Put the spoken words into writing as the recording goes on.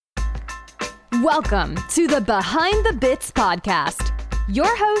Welcome to the Behind the Bits podcast.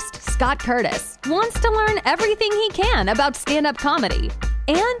 Your host, Scott Curtis, wants to learn everything he can about stand-up comedy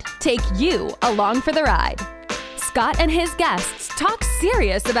and take you along for the ride. Scott and his guests talk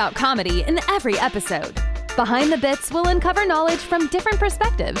serious about comedy in every episode. Behind the Bits will uncover knowledge from different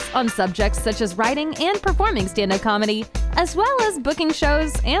perspectives on subjects such as writing and performing stand-up comedy, as well as booking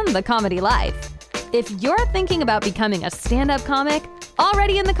shows and the comedy life. If you're thinking about becoming a stand-up comic,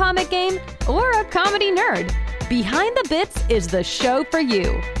 already in the comic game, or a comedy nerd, Behind the Bits is the show for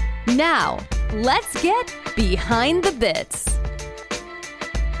you. Now, let's get Behind the Bits.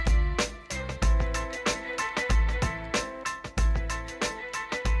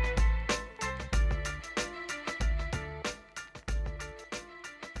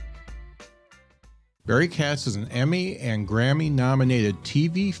 Barry Katz is an Emmy and Grammy-nominated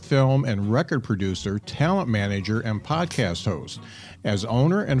TV, film, and record producer, talent manager, and podcast host. As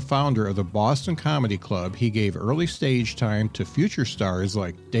owner and founder of the Boston Comedy Club, he gave early stage time to future stars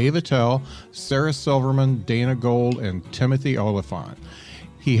like Dave Attell, Sarah Silverman, Dana Gould, and Timothy Olyphant.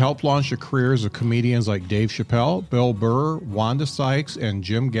 He helped launch the careers of comedians like Dave Chappelle, Bill Burr, Wanda Sykes, and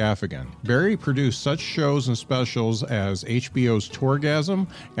Jim Gaffigan. Barry produced such shows and specials as HBO's Tourgasm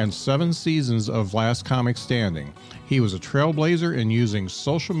and 7 seasons of Last Comic Standing. He was a trailblazer in using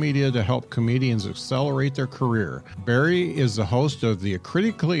social media to help comedians accelerate their career. Barry is the host of the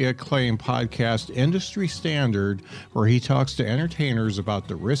critically acclaimed podcast Industry Standard, where he talks to entertainers about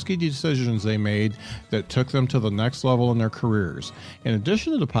the risky decisions they made that took them to the next level in their careers. In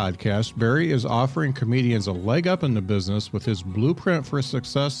addition to the podcast, Barry is offering comedians a leg up in the business with his Blueprint for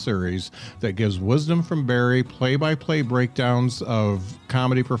Success series that gives wisdom from Barry, play-by-play breakdowns of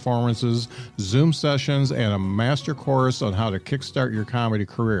comedy performances, Zoom sessions, and a master course on how to kickstart your comedy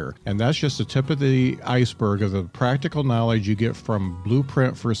career. And that's just the tip of the iceberg of the practical knowledge you get from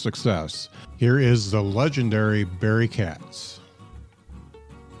Blueprint for Success. Here is the legendary Barry Katz.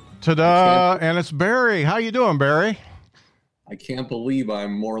 Ta-da! And it's Barry. How you doing, Barry? I can't believe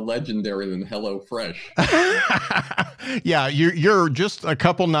I'm more legendary than HelloFresh. Yeah, you're just a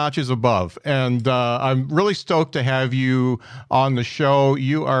couple notches above, and I'm really stoked to have you on the show.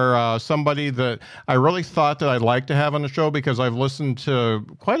 You are somebody that I really thought that I'd like to have on the show because I've listened to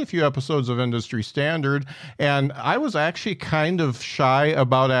quite a few episodes of Industry Standard, and I was actually kind of shy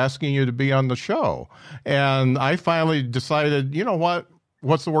about asking you to be on the show. And I finally decided, you know what?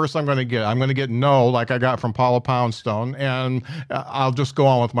 What's the worst I'm going to get? I'm going to get no, like I got from Paula Poundstone, and I'll just go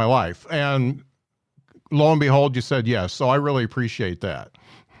on with my life. And lo and behold, you said yes. So I really appreciate that.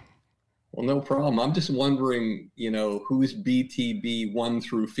 Well, no problem. I'm just wondering, who's BTB 1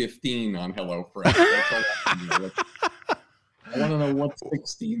 through 15 on HelloFresh? That's all I want to know what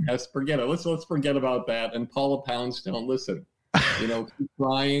 16 has. Forget it. Let's forget about that. And Paula Poundstone, listen, keep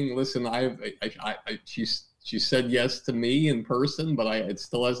trying. Listen, she said yes to me in person, but it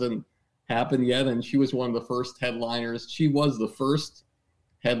still hasn't happened yet. And she was one of the first headliners. She was the first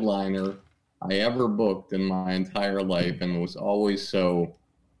headliner I ever booked in my entire life, and was always so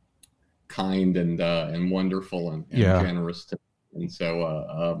kind and wonderful and generous to me. And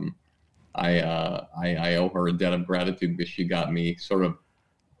so I owe her a debt of gratitude because she got me sort of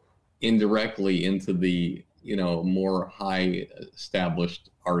indirectly into the more high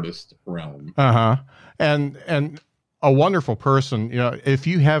established artist realm. And a wonderful person. If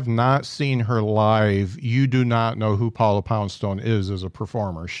you have not seen her live, you do not know who Paula Poundstone is as a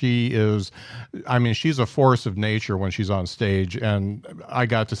performer. She's a force of nature when she's on stage. And I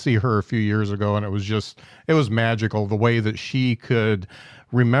got to see her a few years ago, and it was magical the way that she could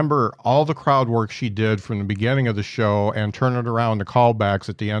remember all the crowd work she did from the beginning of the show and turn it around to callbacks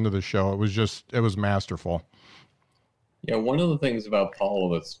at the end of the show. It was masterful. Yeah, one of the things about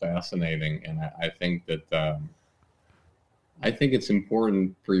Paula that's fascinating, and I think that I think it's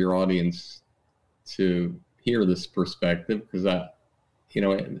important for your audience to hear this perspective, because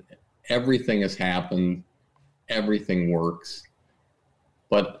everything has happened, everything works,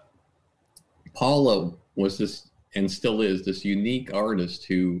 but Paula was this, and still is, this unique artist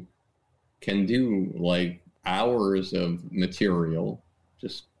who can do like hours of material,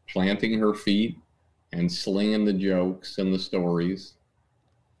 just planting her feet and slinging the jokes and the stories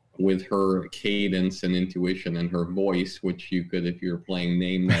with her cadence and intuition and her voice, which you could, if you're playing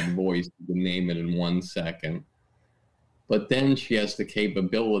Name That Voice, you can name it in 1 second. But then she has the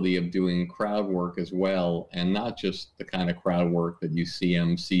capability of doing crowd work as well, and not just the kind of crowd work that you see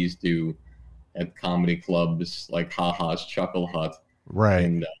MCs do at comedy clubs like Ha Ha's Chuckle Hut, right?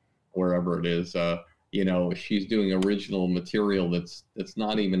 And wherever it is, she's doing original material that's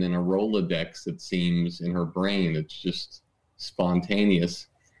not even in a Rolodex, it seems, in her brain. It's just spontaneous.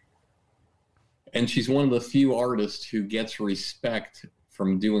 And she's one of the few artists who gets respect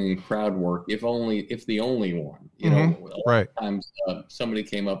from doing crowd work, if the only one. You know, a lot of times somebody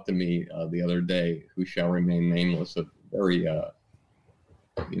came up to me the other day, who shall remain nameless, a very,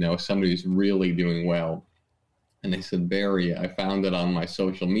 somebody who's really doing well. And they said, Barry, I found it on my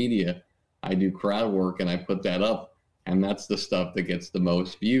social media. I do crowd work and I put that up, and that's the stuff that gets the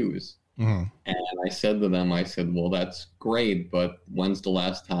most views. And I said to them, I said, well, that's great, but when's the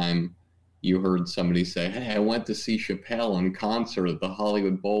last time you heard somebody say, hey, I went to see Chappelle in concert at the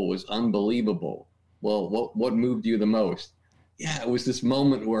Hollywood Bowl. It was unbelievable. Well, what moved you the most? Yeah, it was this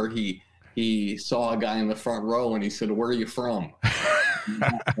moment where he saw a guy in the front row and he said, where are you from?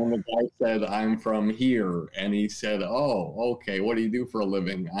 And the guy said, I'm from here. And he said, oh, okay, what do you do for a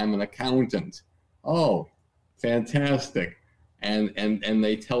living? I'm an accountant. Oh, fantastic. And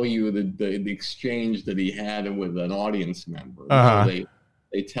they tell you the exchange that he had with an audience member. So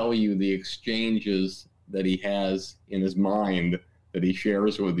they tell you the exchanges that he has in his mind that he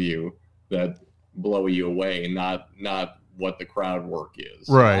shares with you that blow you away, not what the crowd work is.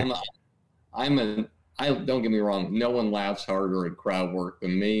 Right. Don't get me wrong, no one laughs harder at crowd work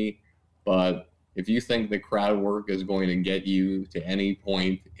than me, but if you think the crowd work is going to get you to any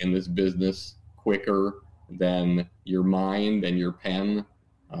point in this business quicker than your mind and your pen,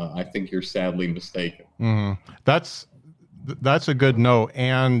 I think you're sadly mistaken. That's a good note,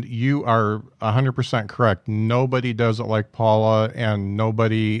 and you are 100% correct. Nobody does it like Paula, and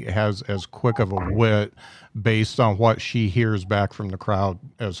nobody has as quick of a wit based on what she hears back from the crowd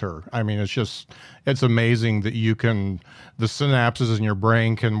as her. I mean, it's amazing that the synapses in your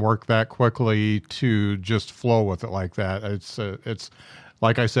brain can work that quickly to just flow with it like that. It's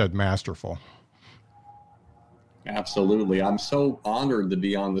like I said, masterful. Absolutely. I'm so honored to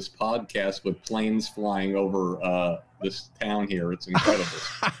be on this podcast with planes flying over this town here. It's incredible.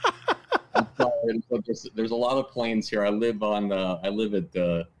 I'm sorry, there's a lot of planes here. I live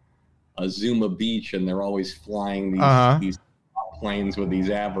at Zuma Beach, and they're always flying these planes with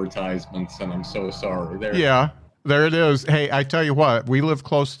these advertisements, and I'm so sorry. There it is. Hey, I tell you what, we live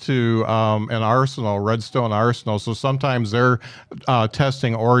close to an arsenal, Redstone Arsenal, so sometimes they're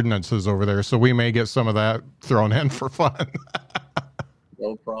testing ordinances over there, so we may get some of that thrown in for fun.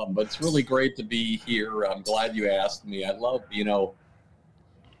 No problem. But it's really great to be here. I'm glad you asked me. I love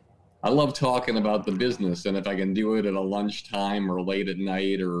talking about the business, and if I can do it at a lunchtime or late at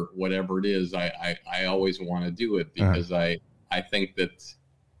night or whatever it is, I always want to do it because I think that,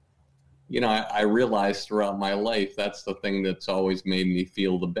 I realized throughout my life, that's the thing that's always made me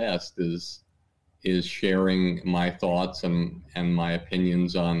feel the best is sharing my thoughts and my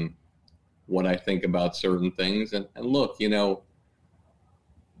opinions on what I think about certain things. And look,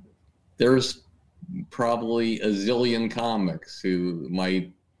 there's probably a zillion comics who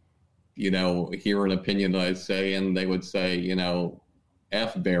might, hear an opinion that I say, and they would say,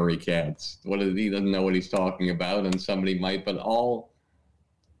 F Barry Katz. He doesn't know what he's talking about, and somebody might, but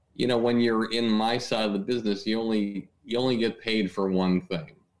when you're in my side of the business, you only get paid for one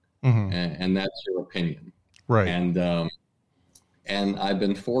thing, and that's your opinion. Right. And I've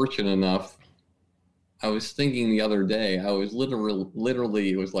been fortunate enough. I was thinking the other day, I was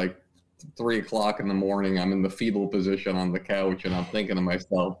literally, it was like 3:00 in the morning. I'm in the fetal position on the couch, and I'm thinking to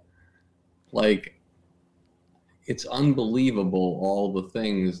myself, like, it's unbelievable all the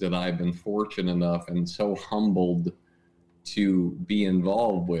things that I've been fortunate enough and so humbled to be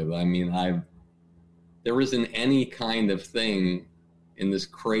involved with. I mean, there isn't any kind of thing in this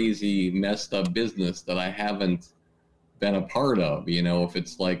crazy, messed up business that I haven't been a part of. If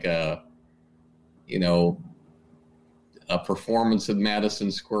it's like a performance at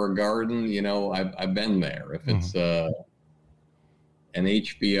Madison Square Garden, I've been there. If it's an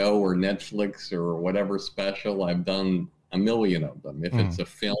HBO or Netflix or whatever special, I've done a million of them. If it's a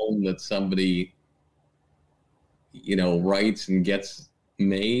film that somebody writes and gets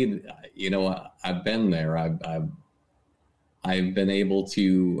made, I've been there. I've been able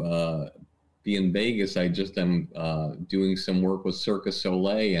to be in Vegas. I just am doing some work with Cirque du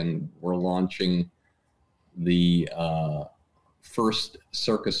Soleil, and we're launching the first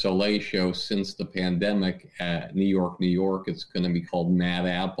Cirque du Soleil show since the pandemic at New York, New York. It's going to be called Mad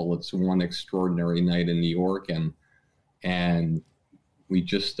Apple. It's One Extraordinary Night in New York, and we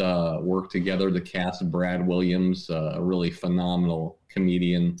just worked together to cast Brad Williams, a really phenomenal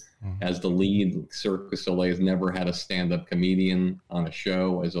comedian, as the lead. Cirque du Soleil has never had a stand-up comedian on a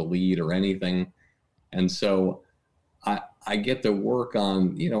show as a lead or anything, and so I get to work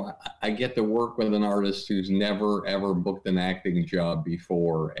on, I get to work with an artist who's never, ever booked an acting job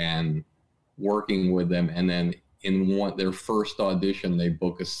before, and working with them. And then in their first audition, they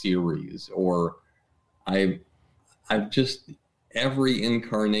book a series, or I've just, every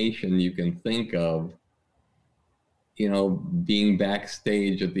incarnation you can think of, being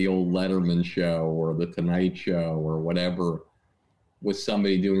backstage at the old Letterman show or the Tonight Show or whatever with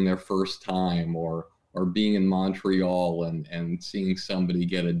somebody doing their first time, or being in Montreal and seeing somebody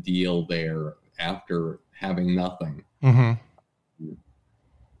get a deal there after having nothing. Mm-hmm.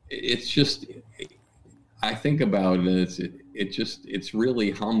 It's just, I think about it, it's really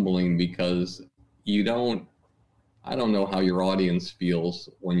humbling, because I don't know how your audience feels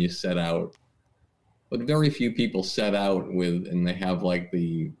when you set out, but very few people set out with, and they have like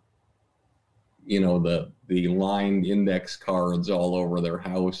the lined index cards all over their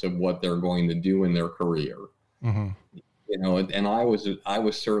house of what they're going to do in their career. Mm-hmm. And I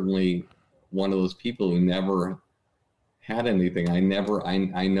was certainly one of those people who never had anything. I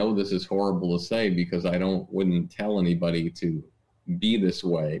know this is horrible to say, because I wouldn't tell anybody to be this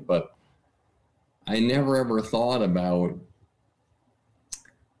way, but I never ever thought about,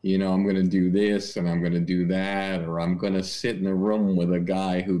 I'm going to do this and I'm going to do that, or I'm going to sit in a room with a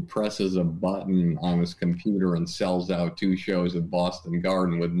guy who presses a button on his computer and sells out 2 shows at Boston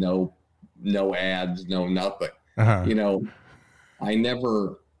Garden with no ads, no nothing. Uh-huh.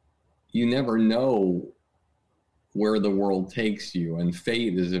 You never know where the world takes you, and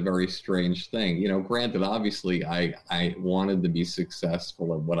fate is a very strange thing. Granted, obviously I wanted to be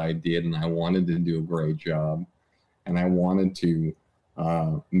successful at what I did, and I wanted to do a great job, and I wanted to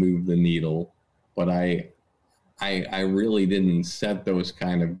move the needle, but I really didn't set those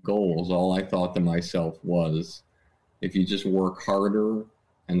kind of goals. All I thought to myself was, if you just work harder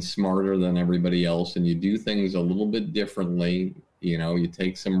and smarter than everybody else, and you do things a little bit differently, you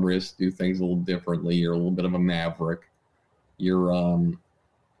take some risks, do things a little differently, you're a little bit of a maverick, your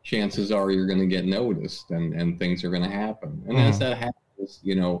chances are you're going to get noticed, and things are going to happen. And as that happens,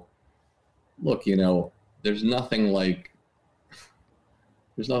 look, there's nothing like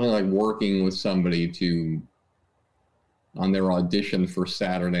working with somebody on their audition for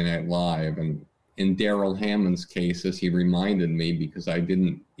Saturday Night Live. And in Darrell Hammond's case, as he reminded me, because I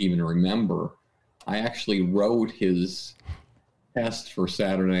didn't even remember, I actually wrote his test for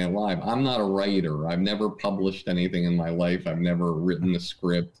Saturday Night Live. I'm not a writer. I've never published anything in my life. I've never written a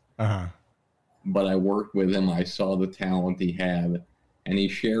script. Uh-huh. But I worked with him. I saw the talent he had, and he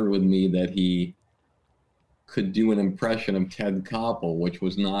shared with me that he could do an impression of Ted Koppel, which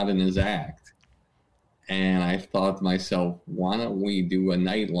was not in his act. And I thought to myself, why don't we do a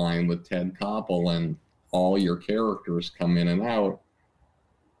Nightline with Ted Koppel, and all your characters come in and out?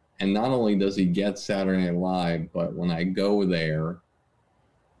 And not only does he get Saturday Night Live, but when I go there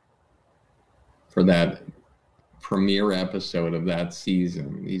for that premiere episode of that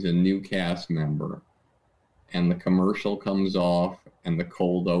season, he's a new cast member, and the commercial comes off and the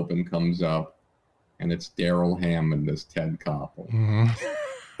cold open comes up, and it's Darrell Hammond as Ted Koppel. Mm-hmm.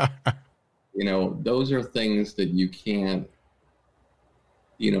 Those are things that you can't,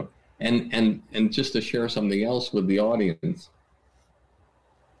 and just to share something else with the audience,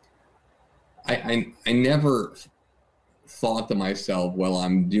 I never thought to myself, well,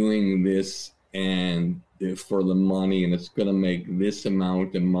 I'm doing this and for the money, and it's going to make this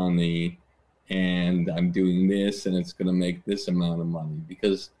amount of money, and I'm doing this and it's going to make this amount of money.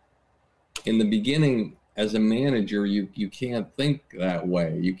 Because in the beginning, as a manager, you can't think that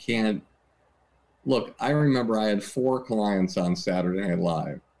way. You can't. Look, I remember I had 4 clients on Saturday Night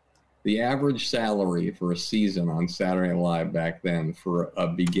Live. The average salary for a season on Saturday Night Live back then for a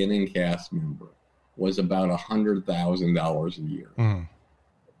beginning cast member was about $100,000 a year. Mm.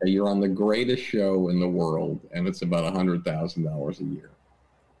 You're on the greatest show in the world, and it's about $100,000 a year.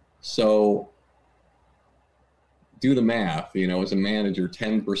 So do the math. As a manager,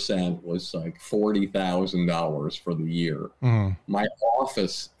 10% was like $40,000 for the year. Mm. My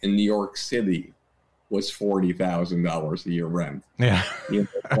office in New York City was $40,000 a year rent. Yeah.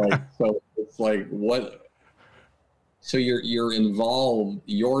 So it's like, what? So you're involved.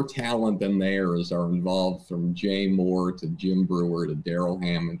 Your talent and theirs are involved, from Jay Moore to Jim Brewer to Darrell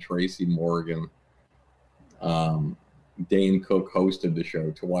Hammond, Tracy Morgan. Dane Cook hosted the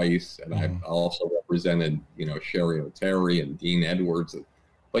show twice, and I've also represented, Sherry O'Terry and Dean Edwards.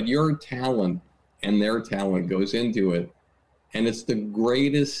 But your talent and their talent goes into it, and it's the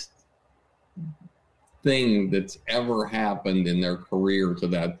greatest thing that's ever happened in their career to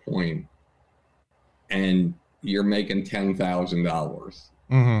that point. And you're making $10,000.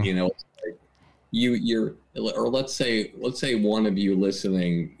 Mm-hmm. You're, or let's say one of you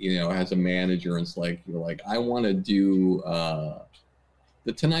listening, has a manager, and it's like, you're like, I want to do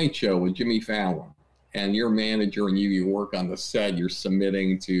the Tonight Show with Jimmy Fallon, and your manager and you work on the set, you're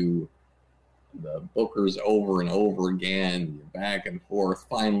submitting to the bookers over and over again, you're back and forth.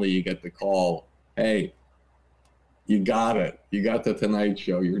 Finally, you get the call, hey, you got it. You got the Tonight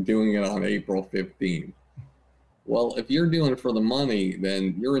Show. You're doing it on April 15th. Well, if you're doing it for the money,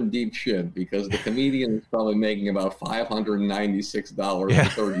 then you're in deep shit, because the comedian is probably making about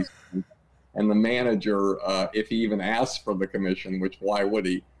 $596.30. And the manager, if he even asks for the commission, which why would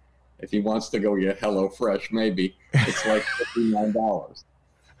he? If he wants to go get HelloFresh, maybe it's like $59.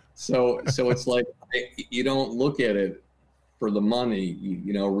 So it's like, you don't look at it for the money.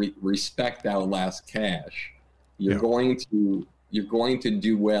 Respect outlasts cash. You're going to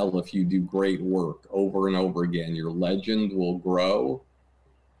do well if you do great work over and over again. Your legend will grow,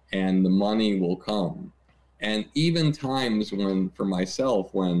 and the money will come. And even times when, for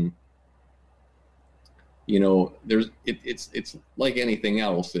myself, when it's like anything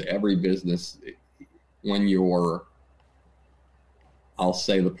else. Every business, when you're, I'll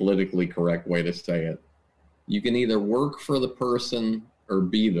say the politically correct way to say it, you can either work for the person or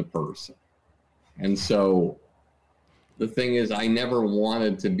be the person. And so the thing is, I never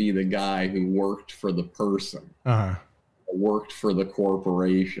wanted to be the guy who worked for the person, worked for the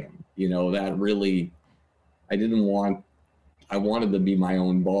corporation. That really, I wanted to be my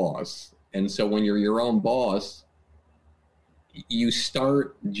own boss. And so when you're your own boss, you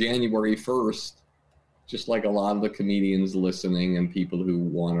start January 1st, just like a lot of the comedians listening and people who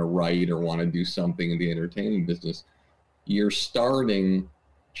want to write or want to do something in the entertainment business. You're starting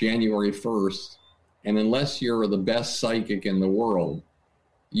January 1st, and unless you're the best psychic in the world,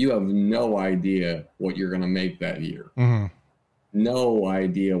 you have no idea what you're going to make that year. Mm-hmm. No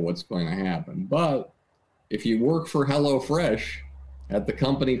idea what's going to happen. But if you work for HelloFresh at the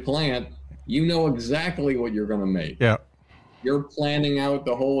company plant, you know exactly what you're going to make. Yeah. You're planning out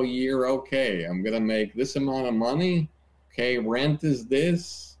the whole year. Okay, I'm going to make this amount of money. Okay, rent is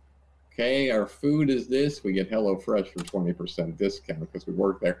this. Okay, our food is this. We get HelloFresh for 20% discount because we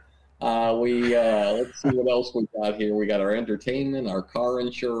work there. Let's see what else we got here. We got our entertainment, our car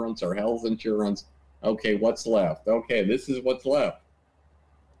insurance, our health insurance. Okay, what's left? Okay, this is what's left.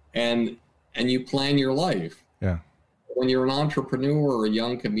 And you plan your life. Yeah. When you're an entrepreneur or a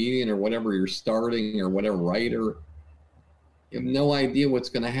young comedian or whatever you're starting or whatever writer, you have no idea what's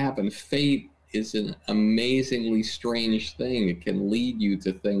going to happen. Fate is an amazingly strange thing. It can lead you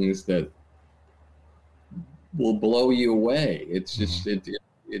to things that will blow you away. It's just,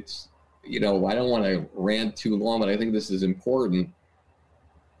 it's I don't want to rant too long, but I think this is important.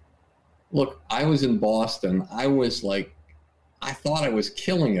 Look, I was in Boston. I thought I was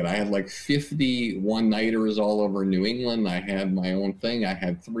killing it. I had like 50 one-nighters all over New England. I had my own thing. I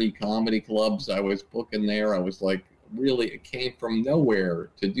had 3 comedy clubs I was booking there. I was like, really, it came from nowhere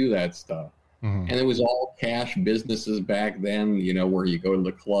to do that stuff. Mm-hmm. And it was all cash businesses back then, where you go to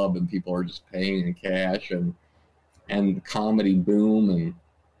the club and people are just paying in cash, and comedy boom.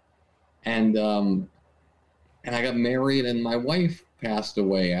 And I got married, and my wife passed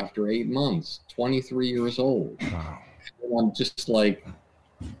away after 8 months, 23 years old. Wow. And I'm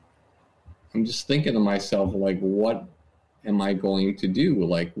just thinking to myself, like, what am I going to do?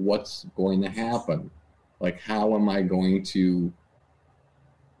 Like, what's going to happen? Like, how am I going to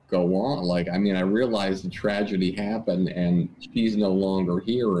go on? Like, I realized the tragedy happened and she's no longer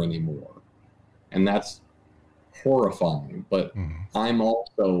here anymore. And that's horrifying. But I'm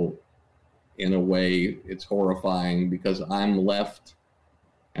also, in a way, it's horrifying because I'm left,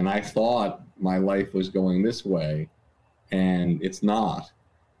 and I thought my life was going this way, and it's not.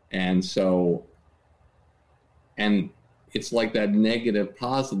 And so, and it's like that negative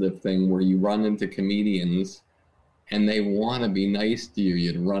positive thing where you run into comedians and they want to be nice to you.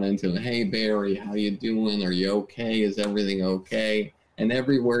 You'd run into them, hey Barry, how you doing? Are you okay? Is everything okay? And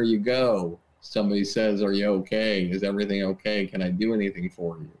everywhere you go, somebody says, are you okay? Is everything okay? Can I do anything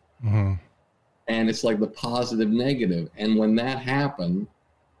for you? Mm-hmm. And it's like the positive negative. And when that happened,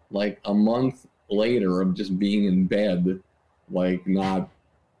 like a month later of just being in bed, like not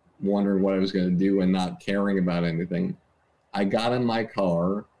wondering what I was going to do and not caring about anything, I got in my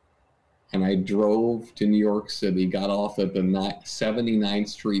car and I drove to New York City, got off at the 79th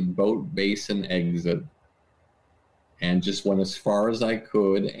Street Boat Basin exit, and just went as far as I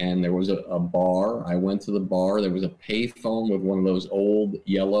could. And there was a bar. I went to the bar. There was a payphone with one of those old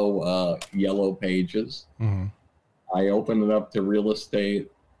yellow pages. Mm-hmm. I opened it up to real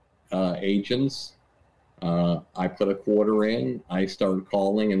estate agents. I put a quarter in. I started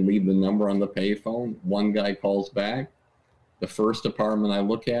calling and leave the number on the payphone. One guy calls back. The first apartment I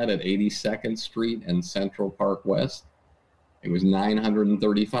look at 82nd Street and Central Park West, it was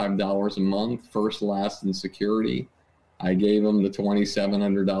 $935 a month, first, last, and security. I gave him the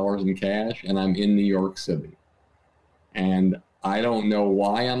 $2,700 in cash, and I'm in New York City. And I don't know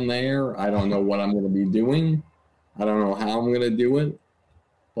why I'm there. I don't know what I'm going to be doing. I don't know how I'm going to do it,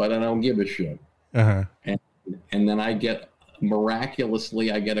 but I don't give a shit. Uh-huh. And then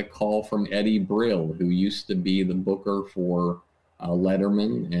miraculously, I get a call from Eddie Brill, who used to be the booker for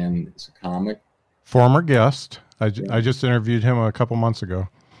Letterman, and it's a comic. Former guest. I just interviewed him a couple months ago.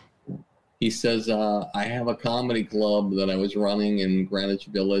 He says, I have a comedy club that I was running in Greenwich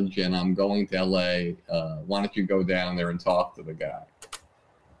Village, and I'm going to L.A. Why don't you go down there and talk to the guy?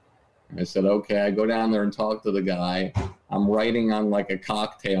 I said, okay. I go down there and talk to the guy. I'm writing on like a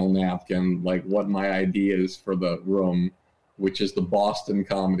cocktail napkin, like what my idea is for the room, which is the Boston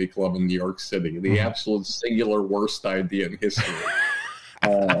Comedy Club in New York City, the absolute singular worst idea in history.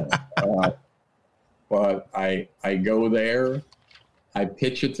 But I go there. I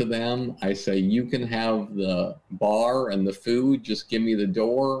pitch it to them. I say, you can have the bar and the food. Just give me the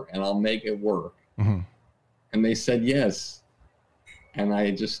door and I'll make it work. Mm-hmm. And they said yes. And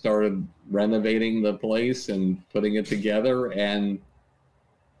I just started renovating the place and putting it together. And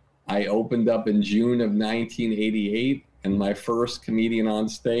I opened up in June of 1988. And my first comedian on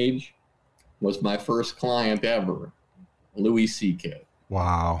stage was my first client ever, Louis C.K.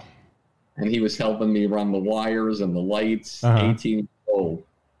 Wow. And he was helping me run the wires and the lights. Uh-huh.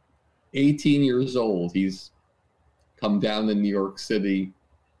 18 years old. He's come down to New York City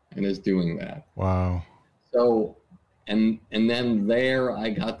and is doing that. Wow. So, and then there I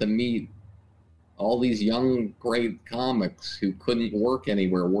got to meet all these young, great comics who couldn't work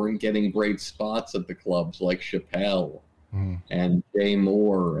anywhere, weren't getting great spots at the clubs, like Chappelle and Jay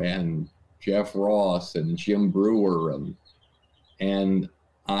Moore and Jeff Ross and Jim Brewer. And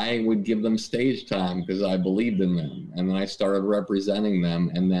I would give them stage time because I believed in them. And then I started representing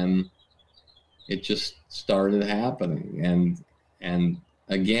them. And then it just started happening. And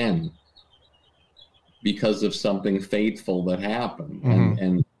again, because of something fateful that happened. Mm-hmm.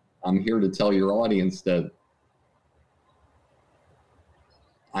 And I'm here to tell your audience that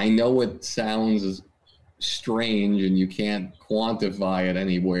I know it sounds strange and you can't quantify it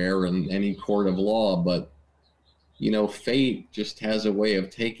anywhere in any court of law, but you know, fate just has a way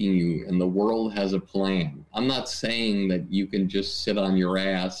of taking you, and the world has a plan. I'm not saying that you can just sit on your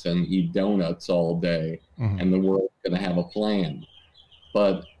ass and eat donuts all day and the world's going to have a plan.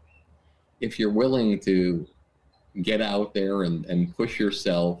 But if you're willing to get out there and push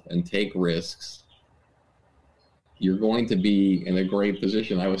yourself and take risks, you're going to be in a great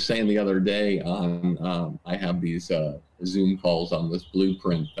position. I was saying the other day on, I have these Zoom calls on this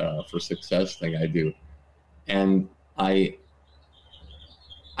Blueprint for Success thing I do. And I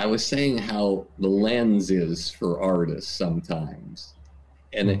was saying how the lens is for artists sometimes.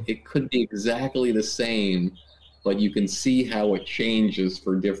 And it could be exactly the same, but you can see how it changes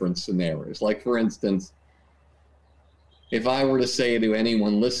for different scenarios. Like, for instance, if I were to say to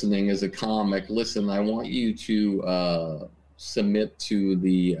anyone listening as a comic, listen, I want you to submit to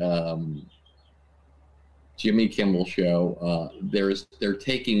the Jimmy Kimmel show. They're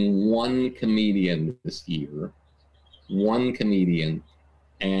taking one comedian this year,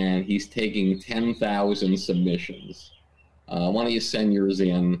 and he's taking 10,000 submissions. Why don't you send yours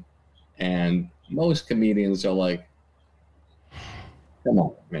in? And most comedians are like, come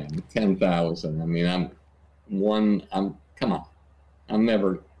on, man, 10,000. I mean, come on. I'm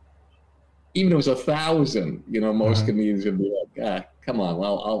never, even if it was 1,000, you know, most comedians would be like, come on,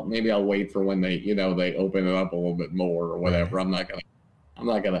 well, maybe I'll wait for when they, you know, they open it up a little bit more or whatever. I'm not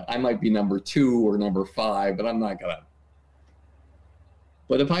gonna, I might be number 2 or number 5, but I'm not gonna.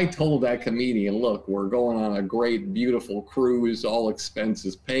 But if I told that comedian, look, we're going on a great, beautiful cruise, all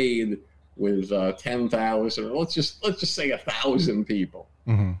expenses paid with 10,000, let's just say 1,000 people.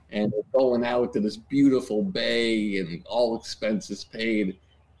 And we're going out to this beautiful bay and all expenses paid.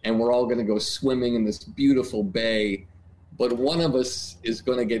 And we're all going to go swimming in this beautiful bay. But one of us is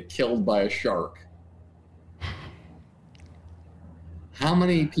going to get killed by a shark. How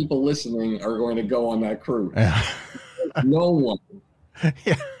many people listening are going to go on that cruise? No one.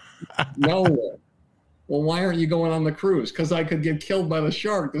 Yeah. No one. Well, why aren't you going on the cruise? Because I could get killed by the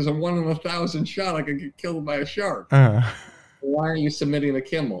shark. There's a 1 in 1,000 shot I could get killed by a shark. Why aren't you submitting to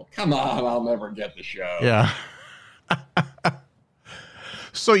Kimmel? Come on, I'll never get the show. Yeah.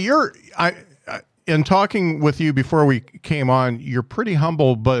 So in talking with you before we came on, you're pretty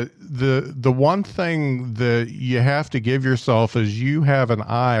humble, but the one thing that you have to give yourself is you have an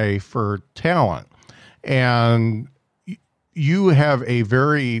eye for talent, and you have a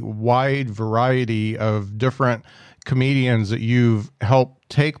very wide variety of different comedians that you've helped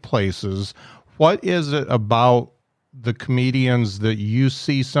take places. What is it about the comedians that you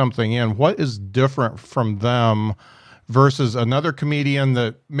see something in? What is different from them versus another comedian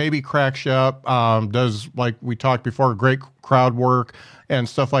that maybe cracks you up, does, like we talked before, great crowd work and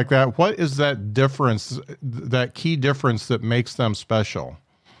stuff like that? What is that difference, that key difference that makes them special?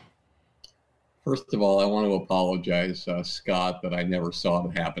 First of all, I want to apologize, Scott, that I never saw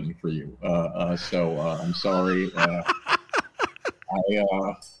it happening for you. So I'm sorry.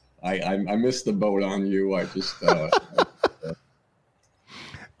 I missed the boat on you. I just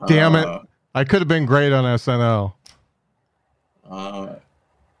damn it! I could have been great on SNL.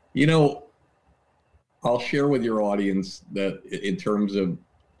 I'll share with your audience that in terms of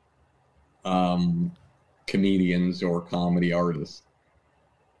comedians or comedy artists,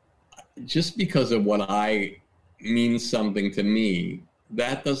 just because of what I means something to me,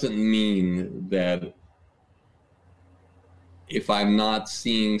 that doesn't mean that if I'm not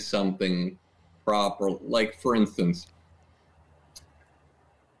seeing something proper, like for instance,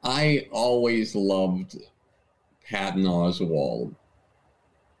 I always loved Patton Oswalt.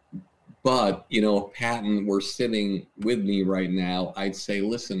 But, if Patton were sitting with me right now, I'd say,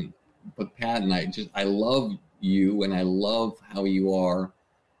 listen, but Patton, I love you and I love how you are.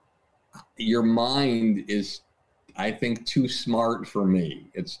 Your mind is, I think, too smart for me.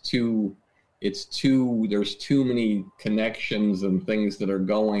 There's too many connections and things that are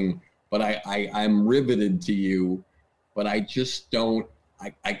going, but I'm riveted to you, but I just don't,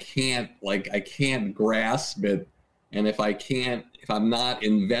 I can't grasp it. And if I'm not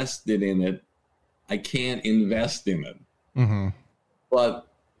invested in it, I can't invest in it. Mm-hmm. But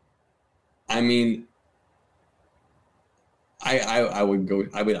I mean, I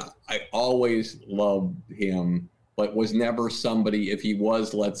always loved him, but was never somebody, if he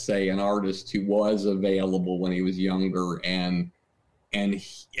was, let's say, an artist who was available when he was younger and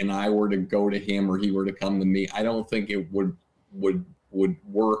I were to go to him or he were to come to me, I don't think it would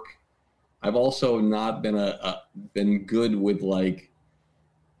work. I've also not been good with, like,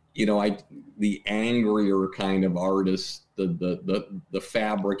 the angrier kind of artists, the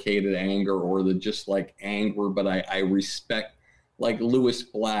fabricated anger or the just like anger, but I respect, like Lewis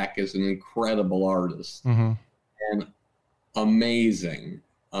Black is an incredible artist. Mm-hmm. And amazing.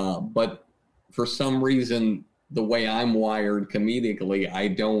 But for some reason, the way I'm wired comedically,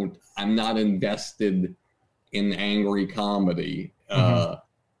 I'm not invested in angry comedy. Mm-hmm.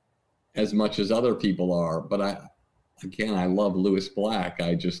 As much as other people are, but I love Lewis Black.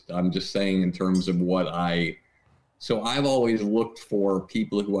 I'm just saying in terms of so I've always looked for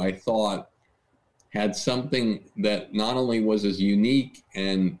people who I thought had something that not only was as unique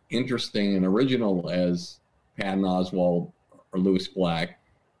and interesting and original as Patton Oswalt or Lewis Black,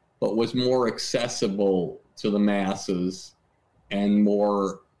 but was more accessible to the masses and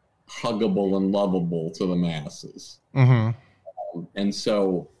more huggable and lovable to the masses. Mm-hmm. And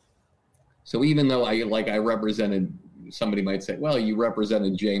so even though I represented, somebody might say, well, you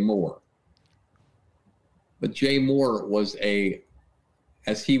represented Jay Mohr. But Jay Mohr was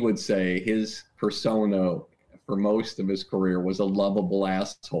as he would say, his persona for most of his career was a lovable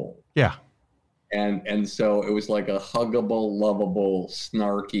asshole. Yeah. And so it was like a huggable, lovable,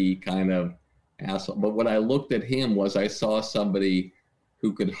 snarky kind of asshole. But when I looked at him I saw somebody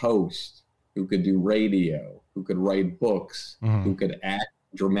who could host, who could do radio, who could write books, mm-hmm. who could act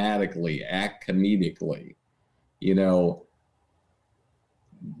dramatically, act comedically,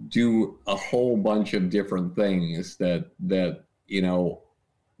 do a whole bunch of different things that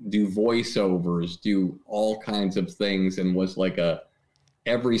do voiceovers, do all kinds of things, and was like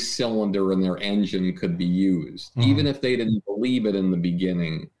every cylinder in their engine could be used. Mm-hmm. Even if they didn't believe it in the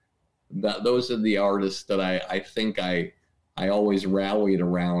beginning, those are the artists that I think I always rallied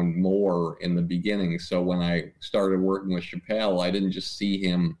around more in the beginning. So when I started working with Chappelle, I didn't just see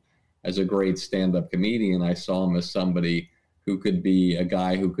him as a great stand-up comedian. I saw him as somebody who could be a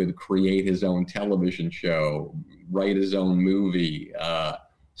guy who could create his own television show, write his own movie,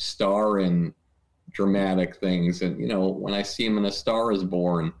 star in dramatic things. And, when I see him in A Star Is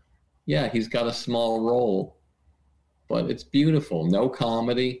Born, yeah, he's got a small role, but it's beautiful. No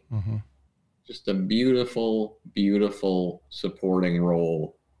comedy. Mm-hmm. Just a beautiful, beautiful supporting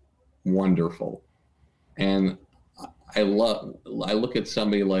role. Wonderful. And I look at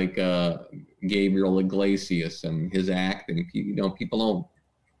somebody like Gabriel Iglesias and his acting. People don't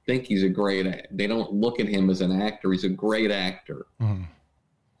think he's they don't look at him as an actor. He's a great actor. Mm-hmm.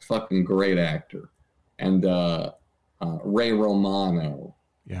 Fucking great actor. And Ray Romano.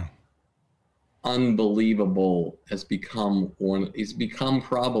 Yeah. Unbelievable. He's become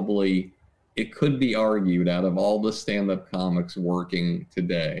probably, it could be argued, out of all the stand-up comics working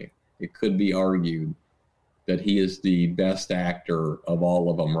today, it could be argued that he is the best actor of all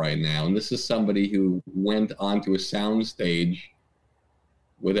of them right now. And this is somebody who went onto a soundstage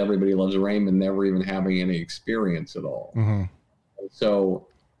with Everybody Loves Raymond, never even having any experience at all. Mm-hmm. So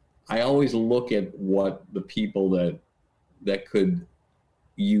I always look at what the people that could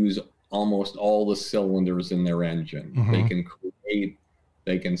use almost all the cylinders in their engine. Mm-hmm. They can create,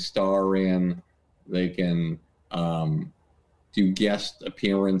 they can star in, they can do guest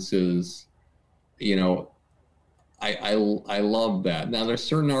appearances. You know, I love that. Now, there's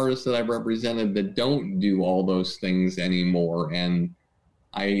certain artists that I've represented that don't do all those things anymore, and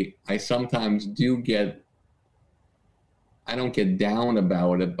I sometimes do get, I don't get down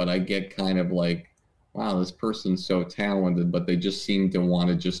about it, but I get kind of like, wow, this person's so talented, but they just seem to want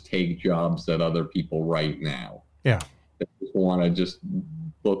to just take jobs that other people write now. Yeah. They just want to just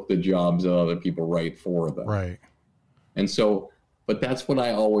book the jobs that other people write for them. Right. And so, but that's what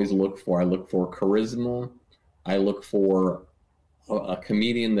I always look for. I look for charisma. I look for a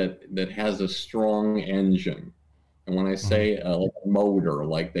comedian that has a strong engine. And when I say like a motor,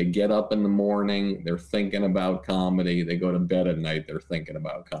 like they get up in the morning, they're thinking about comedy. They go to bed at night, they're thinking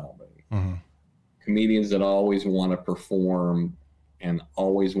about comedy. Mm-hmm. Comedians that always want to perform and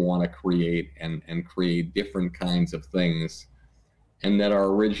always want to create and create different kinds of things and that are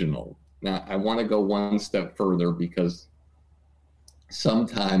original. Now, I want to go one step further because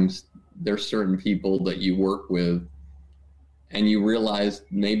sometimes there's certain people that you work with and you realize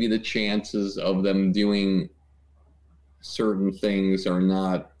maybe the chances of them doing certain things are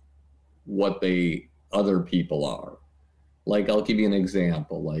not what other people are. Like, I'll give you an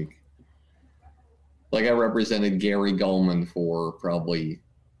example. Like I represented Gary Gulman for probably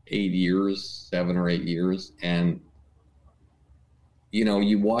 7 or 8 years. And, you know,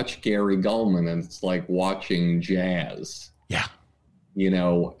 you watch Gary Gulman and it's like watching jazz. Yeah. You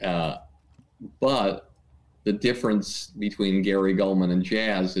know, but the difference between Gary Gulman and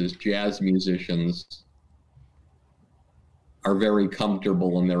jazz is jazz musicians are very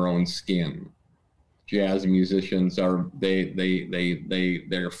comfortable in their own skin. Jazz musicians are,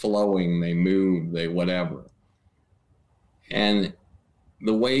 they're flowing, they move, they whatever. And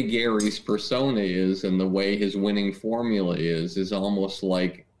the way Gary's persona is and the way his winning formula is almost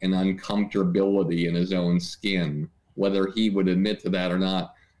like an uncomfortability in his own skin, whether he would admit to that or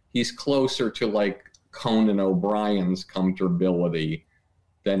not. He's closer to like Conan O'Brien's comfortability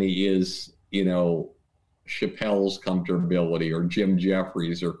than he is, you know, Chappelle's comfortability or Jim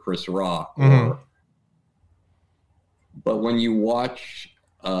Jeffries or Chris Rock. Mm-hmm. But when you watch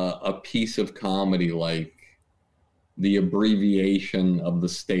a piece of comedy like The Abbreviation of the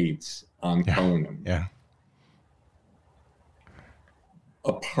States on Conan,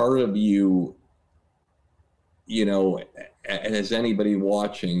 a part of you, you know, as anybody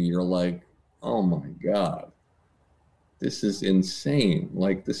watching, you're like, oh my God, this is insane.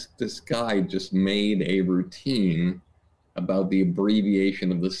 Like this guy just made a routine about the abbreviation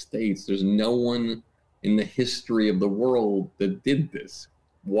of the states. There's no one in the history of the world that did this.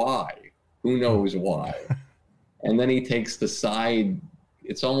 Why? Who knows why? And then he takes the side.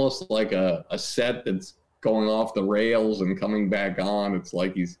 It's almost like a set that's going off the rails and coming back on. It's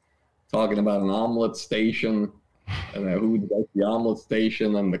like he's talking about an omelet station and who does the omelet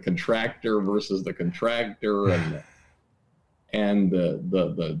station and the contractor versus the contractor and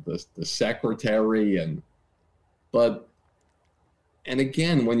the secretary and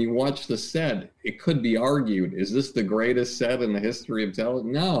again, when you watch the set, it could be argued, is this the greatest set in the history of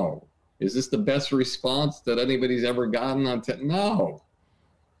television? No. Is this the best response that anybody's ever gotten on no.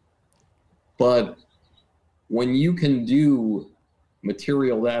 But when you can do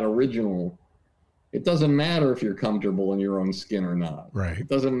material that original, it doesn't matter if you're comfortable in your own skin or not. Right. It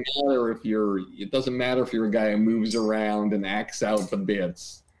doesn't matter if you're a guy who moves around and acts out the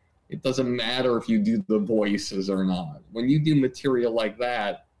bits. It doesn't matter if you do the voices or not. When you do material like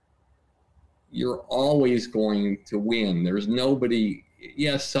that, you're always going to win. There's nobody,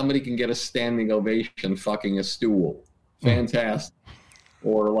 yes, somebody can get a standing ovation fucking a stool. Fantastic.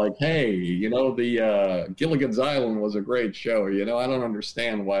 Or like, hey, you know, the Gilligan's Island was a great show. You know, I don't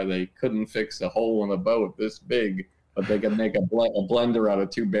understand why they couldn't fix a hole in a boat this big, but they could make a blender out of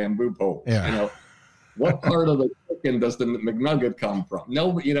 2 bamboo poles. Yeah. You know, what part of the chicken does the McNugget come from?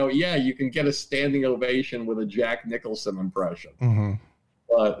 No, you know, yeah, you can get a standing ovation with a Jack Nicholson impression. Mm-hmm.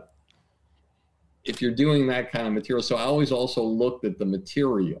 But if you're doing that kind of material, so I always also looked at the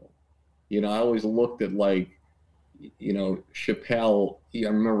material. You know, I always looked at like, you know, Chappelle. I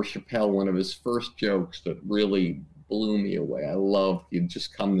remember Chappelle, one of his first jokes that really blew me away. I loved, he'd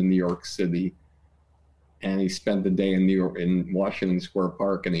just come to New York City and he spent the day in Washington Square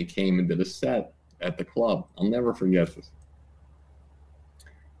Park, and he came and did a set. at the club. I'll never forget this.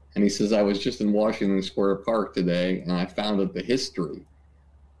 And he says, I was just in Washington Square Park today, and I found out the history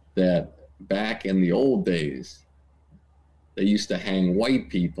that back in the old days, they used to hang white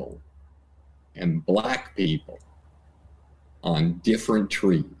people and black people on different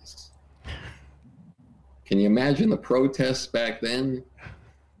trees. Can you imagine the protests back then?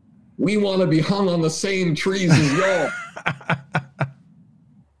 We want to be hung on the same trees as y'all.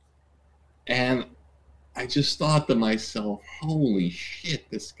 And I just thought to myself, holy shit,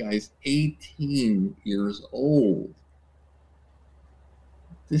 this guy's 18 years old.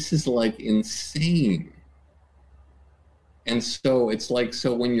 This is like insane. And so it's like,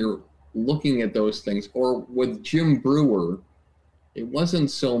 so when you're looking at those things, or with Jim Brewer, it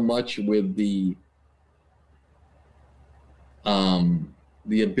wasn't so much with the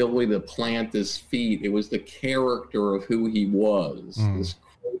ability to plant his feet. It was the character of who he was, this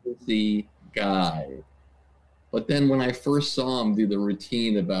crazy guy. But then when I first saw him do the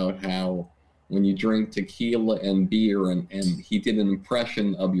routine about how when you drink tequila and beer, and he did an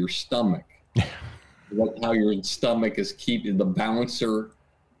impression of your stomach, how your stomach is keeping the bouncer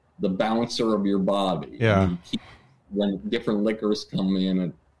of your body. Yeah. When different liquors come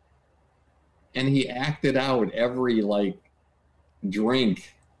in, and he acted out every like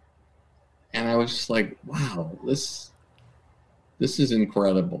drink, and I was just like, wow, this is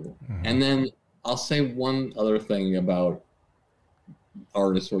incredible. And then I'll say one other thing about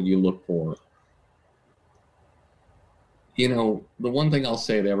artists, what you look for. You know, the one thing I'll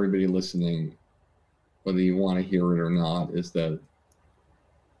say to everybody listening, whether you want to hear it or not, is that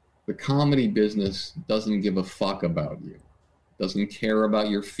the comedy business doesn't give a fuck about you. It doesn't care about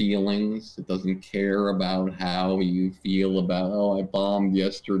your feelings. It doesn't care about how you feel about, oh, I bombed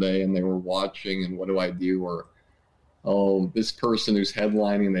yesterday and they were watching and what do I do? Or, oh, this person who's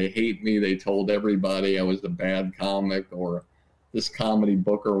headlining, they hate me. They told everybody I was the bad comic, or this comedy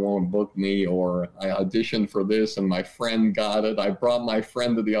booker won't book me, or I auditioned for this and my friend got it. I brought my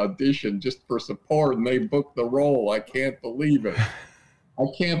friend to the audition just for support and they booked the role. I can't believe it. I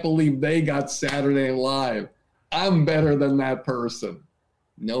can't believe they got Saturday Night Live. I'm better than that person.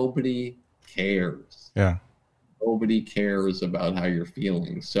 Nobody cares. Yeah. Nobody cares about how you're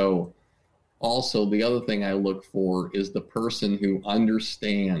feeling. So also the other thing I look for is the person who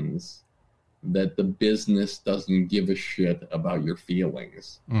understands that the business doesn't give a shit about your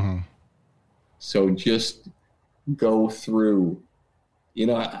feelings. Mm-hmm. So just go through, you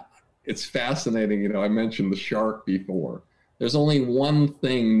know, it's fascinating. You know, I mentioned the shark before. There's only one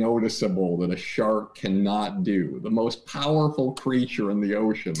thing noticeable that a shark cannot do. The most powerful creature in the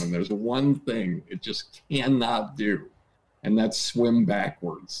ocean, and there's one thing it just cannot do, and that's swim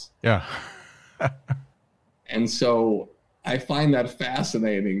backwards. Yeah. And so I find that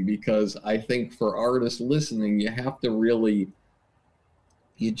fascinating because I think for artists listening, you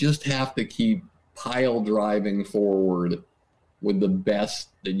just have to keep pile driving forward with the best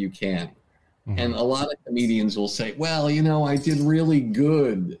that you can. Mm-hmm. And a lot of comedians will say, well, you know, I did really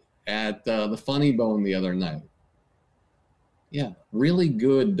good at the Funny Bone the other night. Yeah, really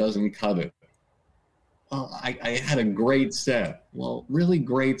good doesn't cut it. Well, I had a great set. Well, really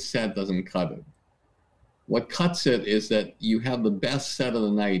great set doesn't cut it. What cuts it is that you have the best set of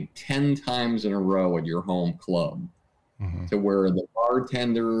the night 10 times in a row at your home club, to where the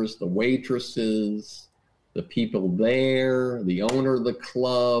bartenders, the waitresses, the people there, the owner of the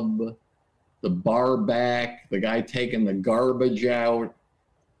club, the bar back, the guy taking the garbage out,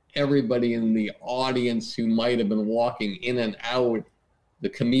 everybody in the audience who might have been walking in and out, the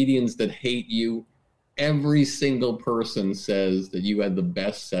comedians that hate you, every single person says that you had the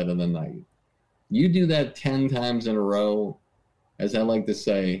best set of the night. You do that 10 times in a row, as I like to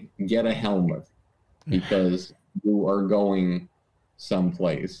say, get a helmet, because you are going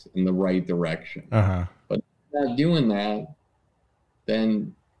someplace in the right direction. But if you're not doing that,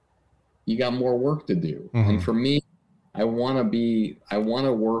 then you got more work to do. And for me, I want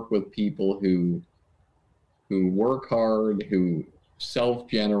to work with people who work hard, who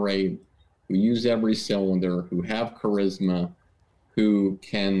self-generate, who use every cylinder, who have charisma, who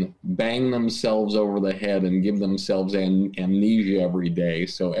can bang themselves over the head and give themselves amnesia every day.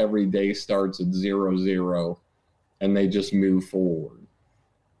 So every day starts at 0-0 and they just move forward.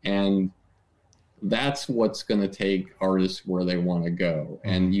 And that's what's going to take artists where they want to go.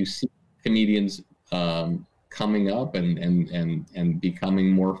 And you see comedians coming up and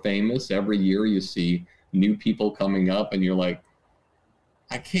becoming more famous. Every year you see new people coming up and you're like,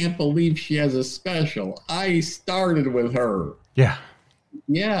 I can't believe she has a special. I started with her. Yeah.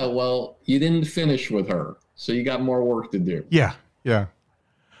 Yeah, well, you didn't finish with her, so you got more work to do. Yeah, yeah.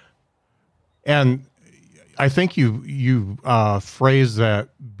 And I think you phrased that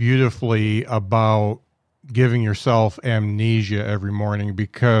beautifully about giving yourself amnesia every morning,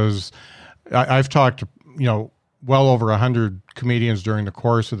 because I've talked to, well over 100 comedians during the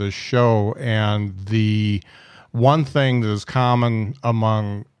course of this show. And the one thing that is common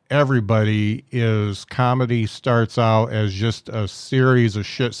among everybody is comedy starts out as just a series of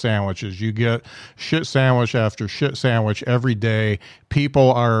shit sandwiches. You get shit sandwich after shit sandwich every day.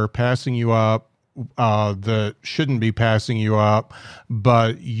 People are passing you up that shouldn't be passing you up,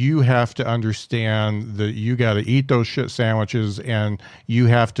 but you have to understand that you got to eat those shit sandwiches, and you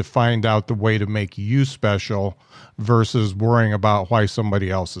have to find out the way to make you special versus worrying about why somebody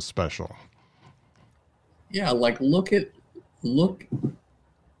else is special. Yeah, like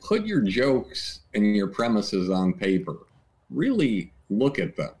put your jokes and your premises on paper. Really look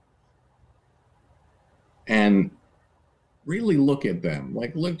at them. And really look at them.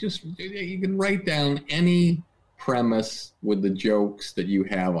 You can write down any premise with the jokes that you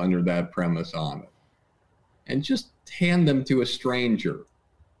have under that premise on it. And just hand them to a stranger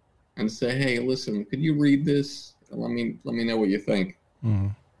and say, hey, listen, could you read this? Let me know what you think. Mm-hmm.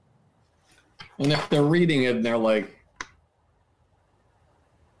 And if they're reading it and they're like,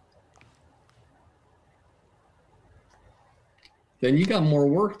 then you got more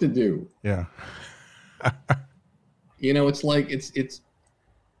work to do. Yeah. It's like,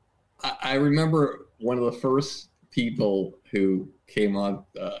 I remember one of the first people who came on,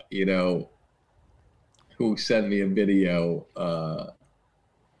 who sent me a video,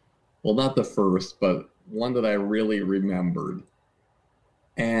 well, not the first, but one that I really remembered.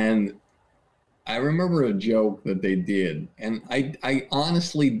 And I remember a joke that they did, and I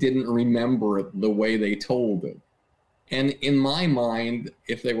honestly didn't remember it the way they told it. And in my mind,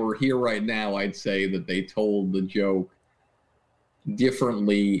 if they were here right now, I'd say that they told the joke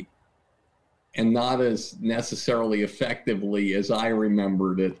differently and not as necessarily effectively as I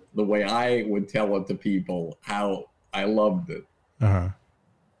remembered it, the way I would tell it to people, how I loved it. Uh-huh.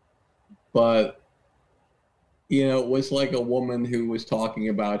 But, it was like a woman who was talking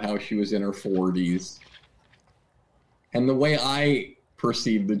about how she was in her 40s. And the way I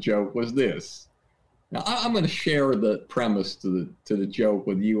perceived the joke was this. Now, I'm going to share the premise to the joke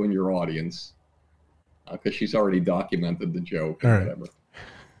with you and your audience, because she's already documented the joke or whatever.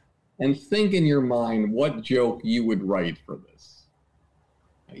 And think in your mind what joke you would write for this.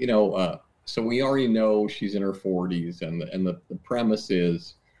 So we already know she's in her 40s, and the premise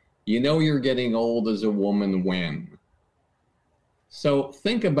is, you're getting old as a woman when. So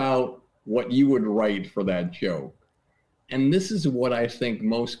think about what you would write for that joke. And this is what I think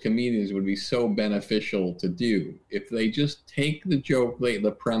most comedians would be so beneficial to do. If they just take the joke,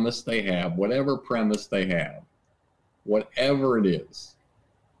 the premise they have, whatever premise they have, whatever it is,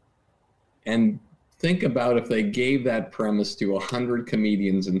 and think about if they gave that premise to 100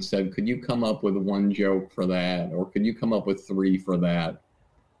 comedians and said, could you come up with one joke for that? Or could you come up with 3 for that?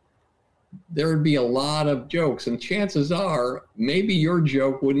 There would be a lot of jokes. And chances are, maybe your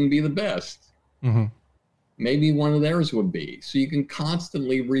joke wouldn't be the best. Mm-hmm. Maybe one of theirs would be. So you can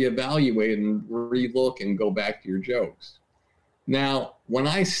constantly reevaluate and relook and go back to your jokes. Now,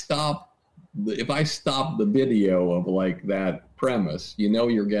 if I stop the video of like that premise,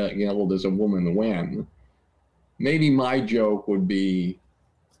 you're getting old as a woman when, maybe my joke would be,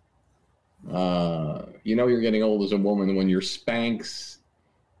 you're getting old as a woman when your Spanx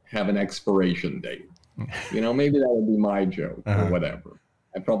have an expiration date. Maybe that would be my joke or whatever.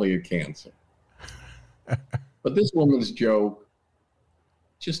 I'd probably get canceled. But this woman's joke,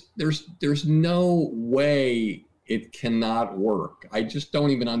 just there's no way it cannot work. I just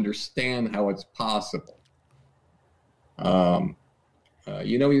don't even understand how it's possible.